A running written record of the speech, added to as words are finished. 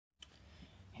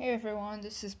Hey everyone,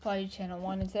 this is Play Channel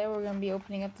 1, and today we're going to be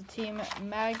opening up the Team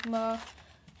Magma,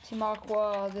 Team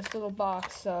Aqua, this little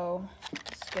box, so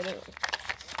let's get it,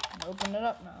 open it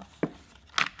up now.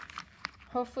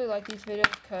 Hopefully you like these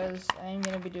videos, because I am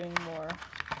going to be doing more.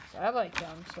 So I like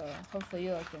them, so hopefully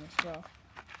you like them as well.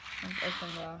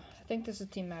 I think this is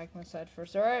Team Magma side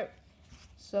first, alright?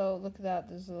 So look at that,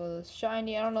 this is a little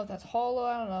shiny, I don't know if that's hollow,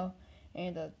 I don't know,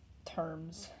 and the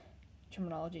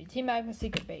terminology. Team Magma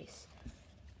Secret Base.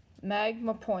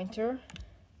 Magma Pointer,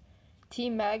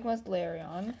 Team Magma's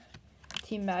Larion,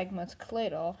 Team Magma's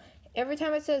Claydol. Every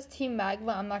time it says Team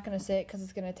Magma, I'm not going to say it because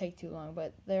it's going to take too long,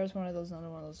 but there's another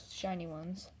one of those shiny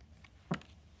ones.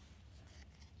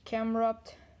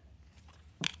 Camerupt,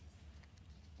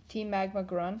 Team Magma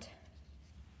Grunt,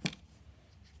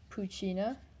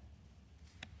 Poochyena,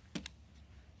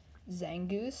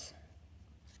 Zangoose,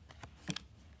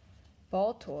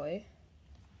 Baltoy,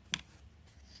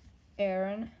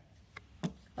 Aaron,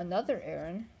 another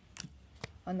Aaron,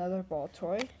 another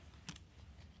Baltoy,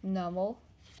 Nummel,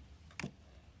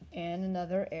 and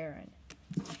another Aaron.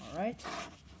 Alright.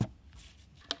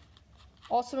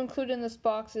 Also included in this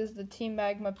box is the Team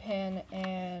Magma pin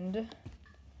and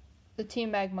the Team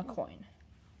Magma coin.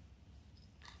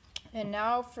 And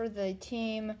now for the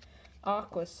Team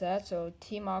Aqua set. So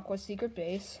Team Aqua Secret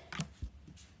Base.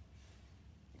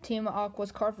 Team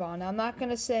Aqua's Carvana. I'm not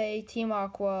going to say Team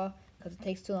Aqua because it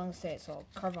takes too long to say it, so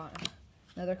Carvana.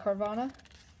 Another Carvana.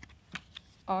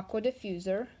 Aqua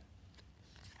Diffuser.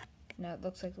 Now it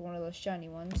looks like one of those shiny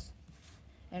ones.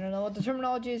 I don't know what the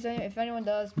terminology is. If anyone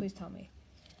does, please tell me.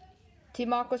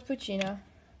 Team Aqua's Poochyena.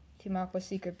 Team Aqua's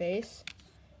Secret Base.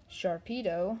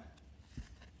 Sharpedo.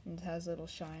 And it has a little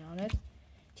shine on it.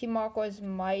 Team Aqua's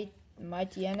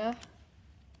Mightyena.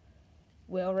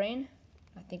 Whalerain.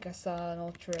 I think I saw an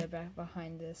ultra back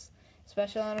behind this.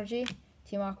 Special Energy.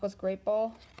 Team Aqua's Great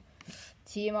Ball.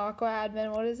 Team Aqua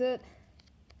Admin, what is it?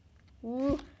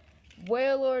 Woo!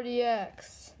 Whalelord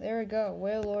EX. There we go,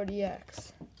 Whalelord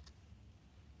EX.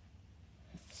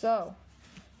 So,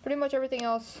 pretty much everything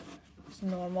else is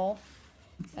normal.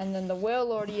 And then the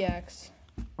Whalelord EX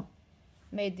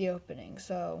made the opening.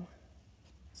 So,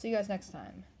 see you guys next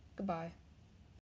time. Goodbye.